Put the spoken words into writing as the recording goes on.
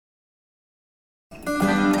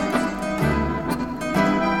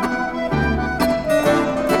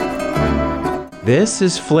This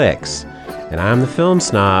is Flicks, and I'm the film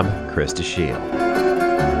snob, Krista Shield.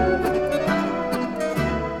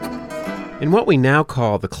 In what we now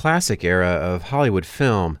call the classic era of Hollywood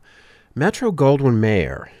film,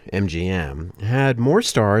 Metro-Goldwyn-Mayer, MGM, had more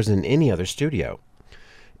stars than any other studio.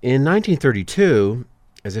 In 1932,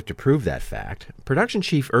 as if to prove that fact, production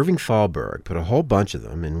chief Irving Thalberg put a whole bunch of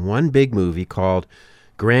them in one big movie called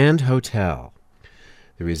Grand Hotel.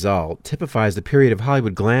 The result typifies the period of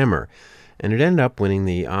Hollywood glamour, and it ended up winning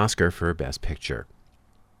the Oscar for Best Picture.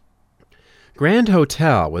 Grand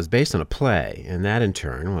Hotel was based on a play, and that in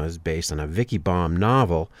turn was based on a Vicky Baum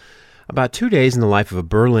novel about 2 days in the life of a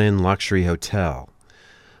Berlin luxury hotel.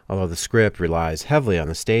 Although the script relies heavily on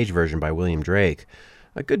the stage version by William Drake,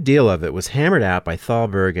 a good deal of it was hammered out by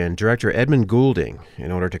Thalberg and director Edmund Goulding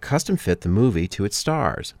in order to custom fit the movie to its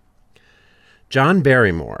stars. John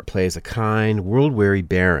Barrymore plays a kind, world-weary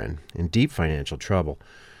baron in deep financial trouble,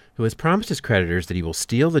 who has promised his creditors that he will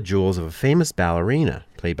steal the jewels of a famous ballerina,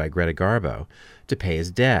 played by Greta Garbo, to pay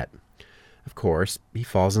his debt. Of course, he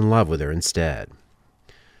falls in love with her instead.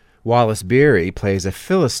 Wallace Beery plays a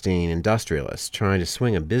Philistine industrialist trying to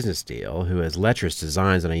swing a business deal who has lecherous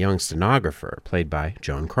designs on a young stenographer, played by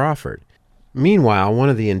Joan Crawford. Meanwhile, one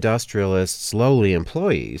of the industrialist's lowly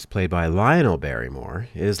employees, played by Lionel Barrymore,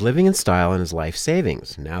 is living in style on his life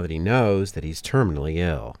savings now that he knows that he's terminally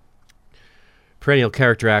ill. Perennial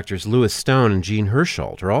character actors Louis Stone and Jean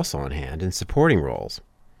Hersholt are also on hand in supporting roles.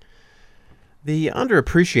 The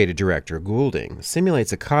underappreciated director, Goulding,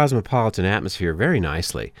 simulates a cosmopolitan atmosphere very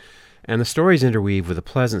nicely, and the stories interweave with a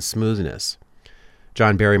pleasant smoothness.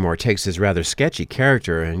 John Barrymore takes his rather sketchy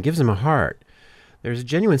character and gives him a heart. There's a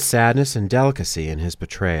genuine sadness and delicacy in his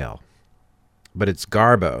portrayal. But it's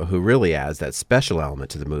Garbo who really adds that special element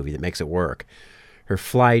to the movie that makes it work. Her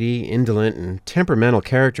flighty, indolent, and temperamental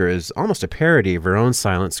character is almost a parody of her own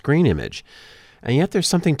silent screen image, and yet there's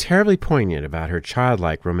something terribly poignant about her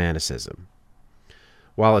childlike romanticism.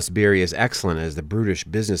 Wallace Beery is excellent as the brutish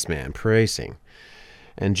businessman praising,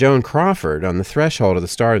 and Joan Crawford, on the threshold of the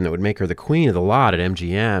stardom that would make her the queen of the lot at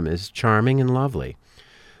MGM, is charming and lovely.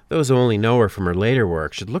 Those who only know her from her later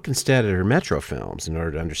work should look instead at her Metro films in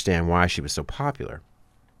order to understand why she was so popular.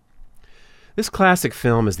 This classic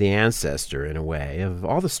film is the ancestor, in a way, of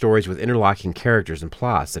all the stories with interlocking characters and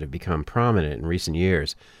plots that have become prominent in recent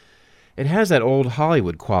years. It has that old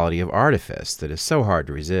Hollywood quality of artifice that is so hard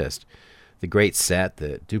to resist. The great set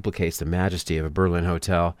that duplicates the majesty of a Berlin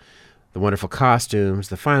hotel, the wonderful costumes,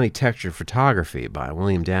 the finely textured photography by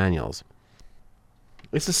William Daniels.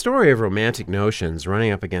 It's a story of romantic notions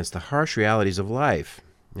running up against the harsh realities of life.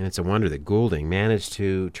 And it's a wonder that Goulding managed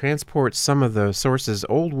to transport some of the source's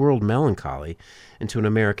old-world melancholy into an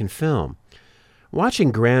American film.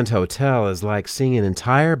 Watching Grand Hotel is like seeing an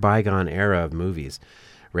entire bygone era of movies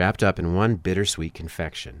wrapped up in one bittersweet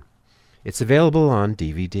confection. It's available on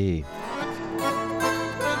DVD.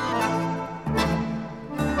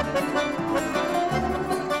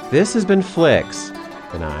 This has been Flicks,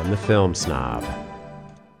 and I'm the film snob.